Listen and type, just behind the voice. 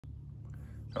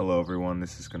Hello everyone,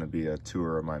 this is going to be a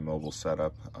tour of my Mobil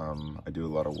setup. I do a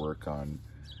lot of work on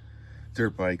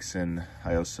dirt bikes, and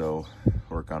I also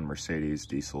work on Mercedes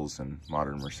diesels and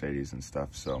modern Mercedes and stuff.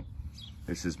 So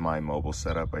this is my Mobil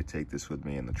setup. I take this with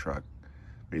me in the truck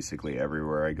basically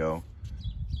everywhere I go,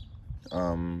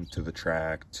 to the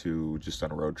track, to just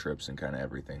on road trips and kind of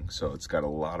everything. So it's got a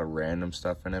lot of random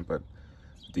stuff in it, but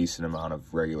a decent amount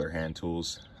of regular hand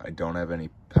tools. I don't have any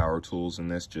power tools in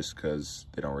this just because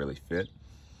they don't really fit.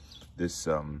 This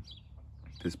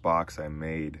box I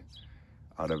made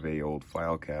out of a old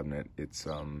file cabinet. It's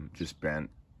just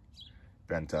bent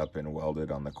up and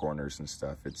welded on the corners and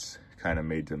stuff. It's kind of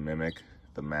made to mimic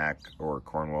the Mac or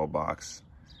Cornwell box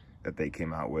that they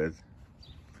came out with.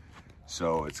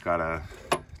 So it's got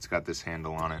this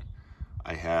handle on it.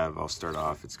 I'll start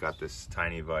off, it's got this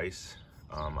tiny vise.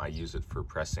 I use it for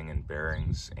pressing and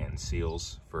bearings and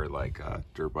seals for like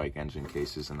dirt bike engine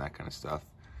cases and that kind of stuff.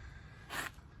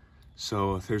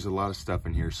 So there's a lot of stuff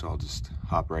in here, so I'll just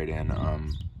hop right in.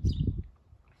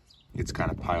 It's kind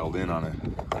of piled in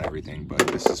on everything, but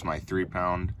this is my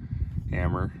 3-pound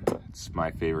hammer. It's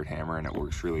my favorite hammer, and it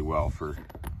works really well for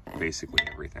basically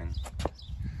everything.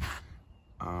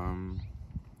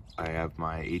 I have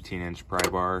my 18-inch pry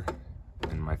bar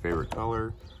in my favorite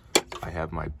color. I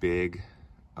have my big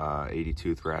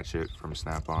 80-tooth ratchet from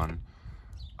Snap-on.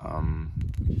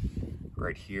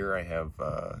 Right here I have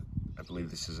I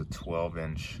believe this is a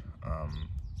 12-inch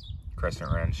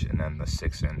crescent wrench, and then the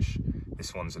 6-inch.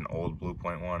 This one's an old Blue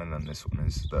Point one, and then this one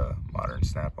is the modern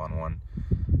Snap-on one.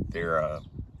 They're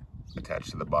attached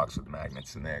to the box with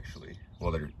magnets, and they actually,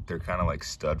 well, they're kind of like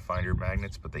stud finder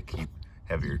magnets, but they keep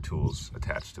heavier tools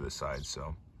attached to the side.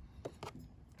 So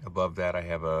above that I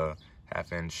have a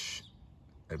 1/2-inch,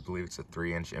 I believe it's a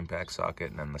 3-inch impact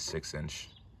socket, and then the 6-inch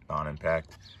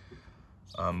non-impact.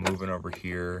 Moving over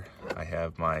here, I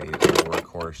have my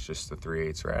workhorse, just the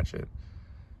 3/8 ratchet.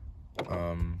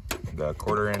 The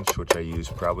 1/4-inch, which I use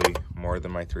probably more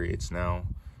than my 3/8 now.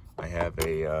 I have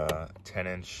a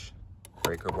 10-inch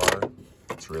breaker bar.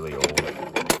 It's really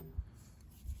old.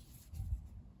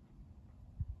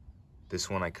 This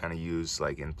one I kind of use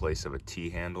like in place of a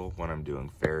T-handle when I'm doing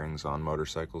fairings on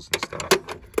motorcycles and stuff.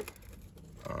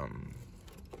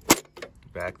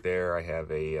 Back there I have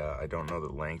a, I don't know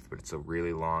the length, but it's a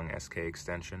really long SK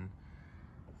extension.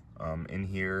 In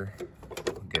here,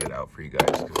 I'll get it out for you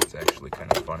guys because it's actually kind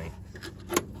of funny.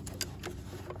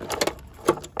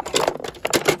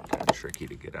 Kind of tricky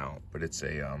to get out, but it's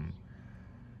a,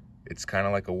 it's kind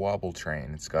of like a wobble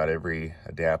train. It's got every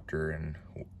adapter and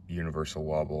universal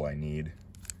wobble I need.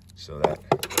 So that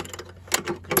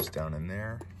goes down in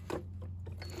there.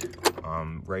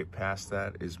 Right past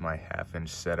that is my 1/2-inch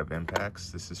set of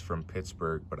impacts. This is from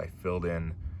Pittsburgh, but I filled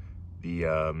in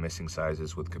the missing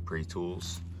sizes with Capri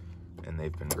tools, and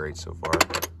they've been great so far.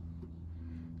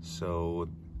 So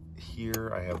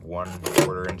here I have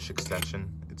 1/4-inch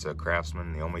extension. It's a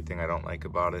Craftsman. The only thing I don't like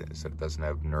about it is that it doesn't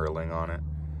have knurling on it,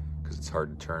 because it's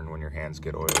hard to turn when your hands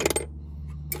get oily.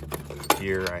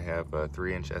 Here I have a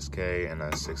 3-inch SK and a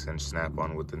 6-inch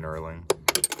Snap-on with the knurling,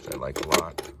 which I like a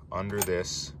lot. Under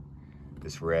this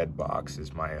red box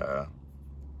is my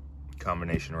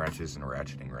combination wrenches and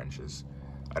ratcheting wrenches.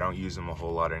 I don't use them a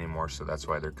whole lot anymore, so that's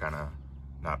why they're kind of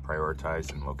not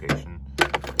prioritized in location.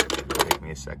 It'll take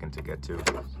me a second to get to.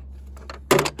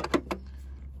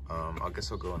 I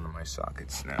guess I'll go into my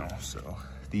sockets now. So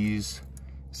this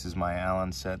is my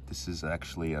Allen set. This is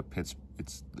actually a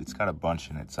it's got a bunch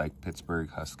in it. It's like Pittsburgh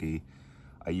Husky.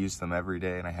 I use them every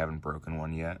day, and I haven't broken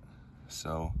one yet.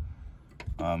 So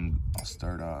I'll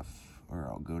start off, or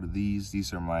I'll go to these.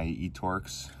 These are my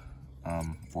e-Torx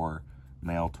for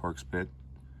male Torx bit.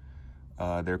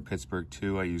 They're Pittsburgh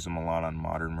too. I use them a lot on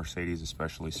modern Mercedes,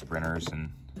 especially Sprinters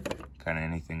and kind of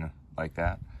anything like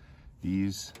that.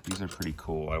 These are pretty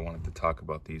cool. I wanted to talk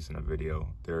about these in a video.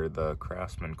 They're the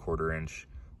Craftsman 1/4-inch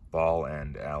ball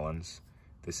end Allens.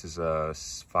 This is a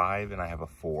 5 and I have a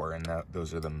 4, and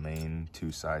those are the main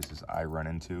 2 sizes I run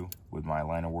into with my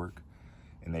line of work,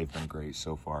 and they've been great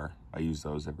so far. I use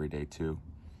those every day too.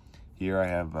 Here I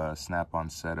have a Snap-on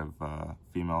set of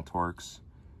female Torx.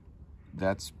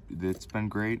 It's been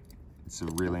great. It's a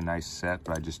really nice set,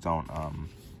 but I just don't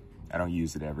I don't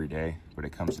use it every day, but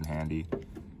it comes in handy.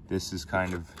 This is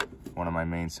kind of one of my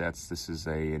main sets. This is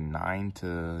a 9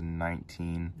 to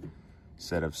 19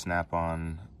 set of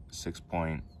Snap-on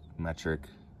 6-point metric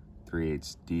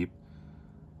 3/8 deep.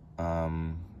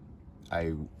 When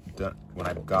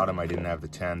I got them, I didn't have the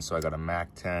 10, so I got a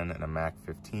Mac 10 and a Mac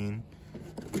 15.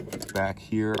 Back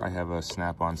here, I have a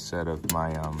Snap-on set of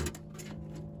my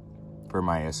for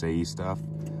my SAE stuff.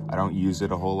 I don't use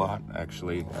it a whole lot,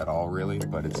 actually, at all, really,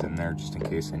 but it's in there just in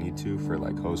case I need to for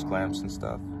like hose clamps and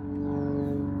stuff.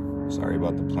 Sorry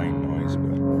about the plane noise,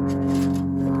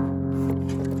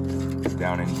 but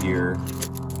down in here,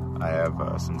 I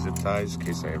have some zip ties in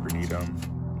case I ever need them.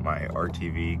 My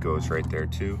RTV goes right there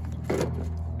too.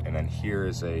 And then here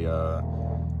is a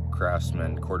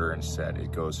Craftsman 1/4" set.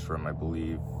 It goes from,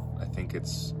 I think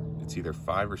it's either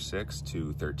 5 or 6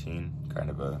 to 13, kind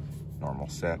of a normal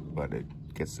set, but it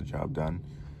gets the job done.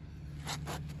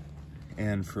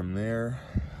 And from there,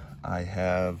 I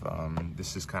have,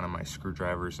 this is kind of my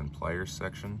screwdrivers and pliers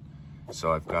section.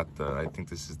 So I've got I think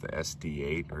this is the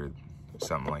SD8 or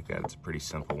something like that. It's a pretty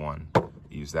simple one. I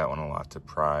use that one a lot to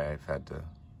pry. I've had to,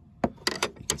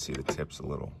 you can see the tip's a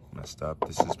little messed up.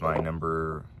 This is my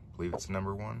number, I believe it's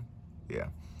number 1. Yeah,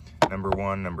 number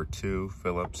 1, number 2,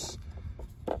 Phillips.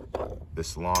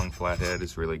 This long flathead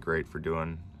is really great for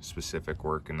doing specific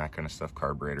work and that kind of stuff,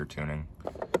 carburetor tuning.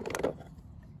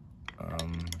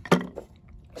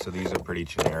 So these are pretty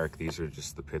generic. These are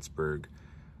just the Pittsburgh,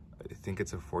 I think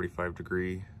it's a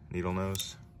 45-degree needle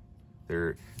nose.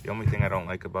 The only thing I don't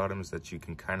like about them is that you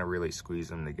can kind of really squeeze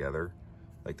them together.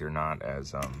 Like they're not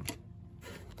as, I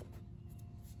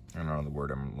don't know the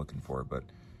word I'm looking for, but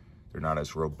they're not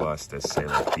as robust as, say,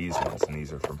 like these ones. And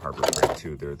these are from Harbor Freight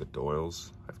too. They're the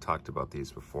Doyles. I've talked about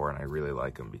these before and I really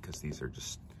like them because these are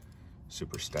just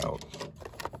super stout.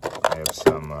 I have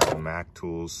some Mac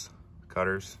Tools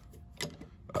cutters.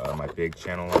 My big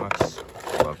channel locks,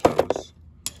 love those.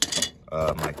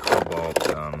 My Cobalt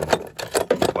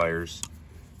pliers.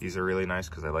 These are really nice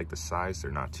because I like the size.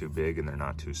 They're not too big and they're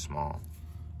not too small.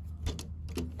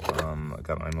 I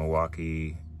got my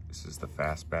Milwaukee. This is the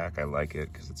Fastback. I like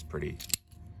it because it's pretty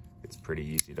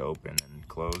easy to open and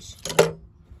close.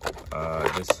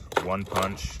 This One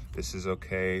Punch. This is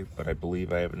okay, but I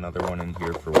believe I have another one in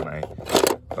here for when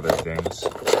other things.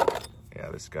 Yeah,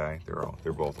 this guy.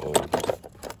 They're both old.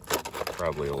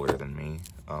 Probably older than me.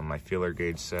 My feeler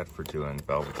gauge set for doing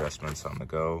valve adjustments on the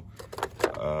go.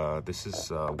 This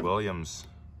is Williams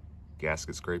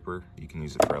gasket scraper. You can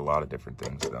use it for a lot of different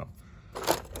things though.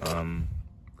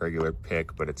 Regular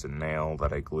pick, but it's a nail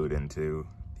that I glued into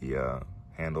the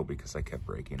handle because I kept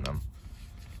breaking them.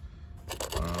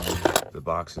 The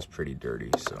box is pretty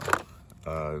dirty,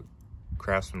 so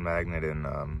Craftsman magnet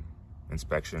and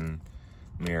inspection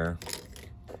mirror,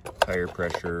 tire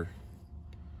pressure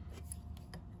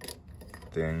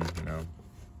thing, you know.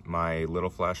 My little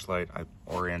flashlight, I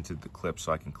oriented the clip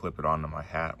so I can clip it onto my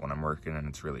hat when I'm working, and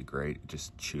it's really great. It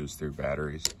just chews through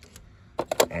batteries.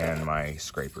 And my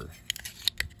scraper,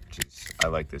 I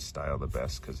like this style the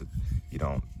best because you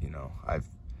don't, you know, I've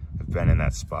been in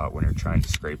that spot when you're trying to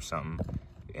scrape something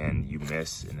and you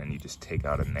miss, and then you just take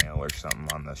out a nail or something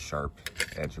on the sharp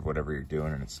edge of whatever you're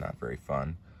doing, and it's not very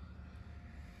fun.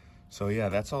 So yeah,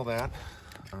 that's all that.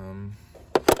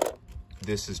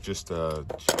 This is just a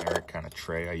generic kind of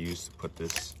tray I use to put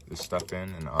this stuff in,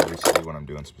 and obviously when I'm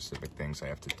doing specific things I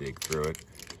have to dig through it,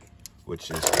 which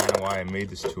is kind of why I made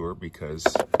this tour, because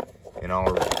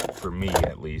for me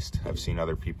at least, I've seen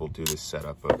other people do this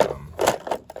setup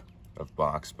of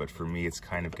box, but for me it's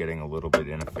kind of getting a little bit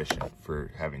inefficient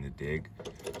for having to dig.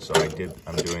 So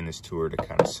I'm doing this tour to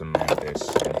kind of cement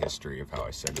this in history of how I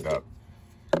set it up,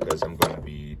 because I'm going to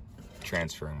be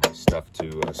transferring my stuff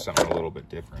to something a little bit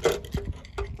different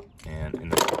and in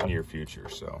the near future.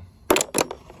 So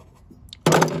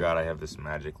I forgot I have this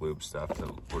magic lube stuff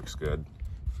that works good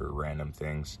for random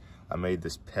things. I made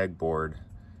this pegboard,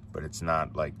 but it's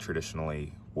not like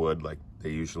traditionally wood like they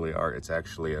usually are. It's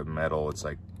actually a metal, it's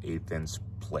like 1/8"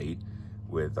 plate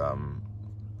with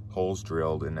holes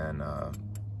drilled, and then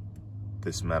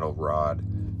this metal rod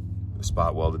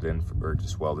spot welded in, or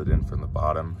just welded in from the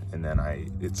bottom, and then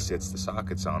it sits the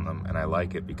sockets on them, and I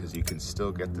like it because you can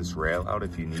still get this rail out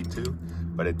if you need to,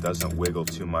 but it doesn't wiggle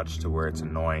too much to where it's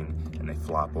annoying and they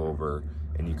flop over,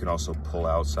 and you can also pull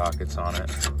out sockets on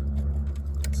it.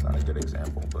 It's not a good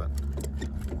example, but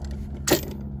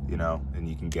you know, and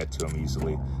you can get to them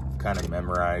easily. I've kind of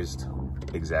memorized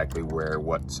exactly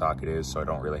what socket is, so I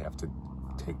don't really have to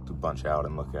take the bunch out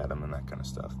and look at them and that kind of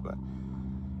stuff. But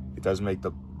it does make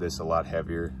this a lot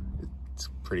heavier. It's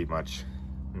pretty much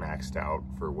maxed out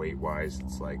for weight wise.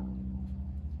 It's like,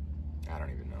 I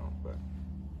don't even know, but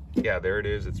yeah, there it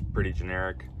is. It's pretty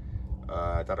generic.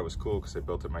 I thought it was cool because I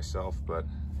built it myself, but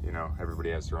you know,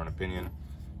 everybody has their own opinion.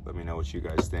 Let me know what you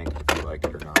guys think, if you like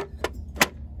it or not.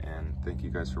 And thank you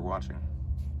guys for watching.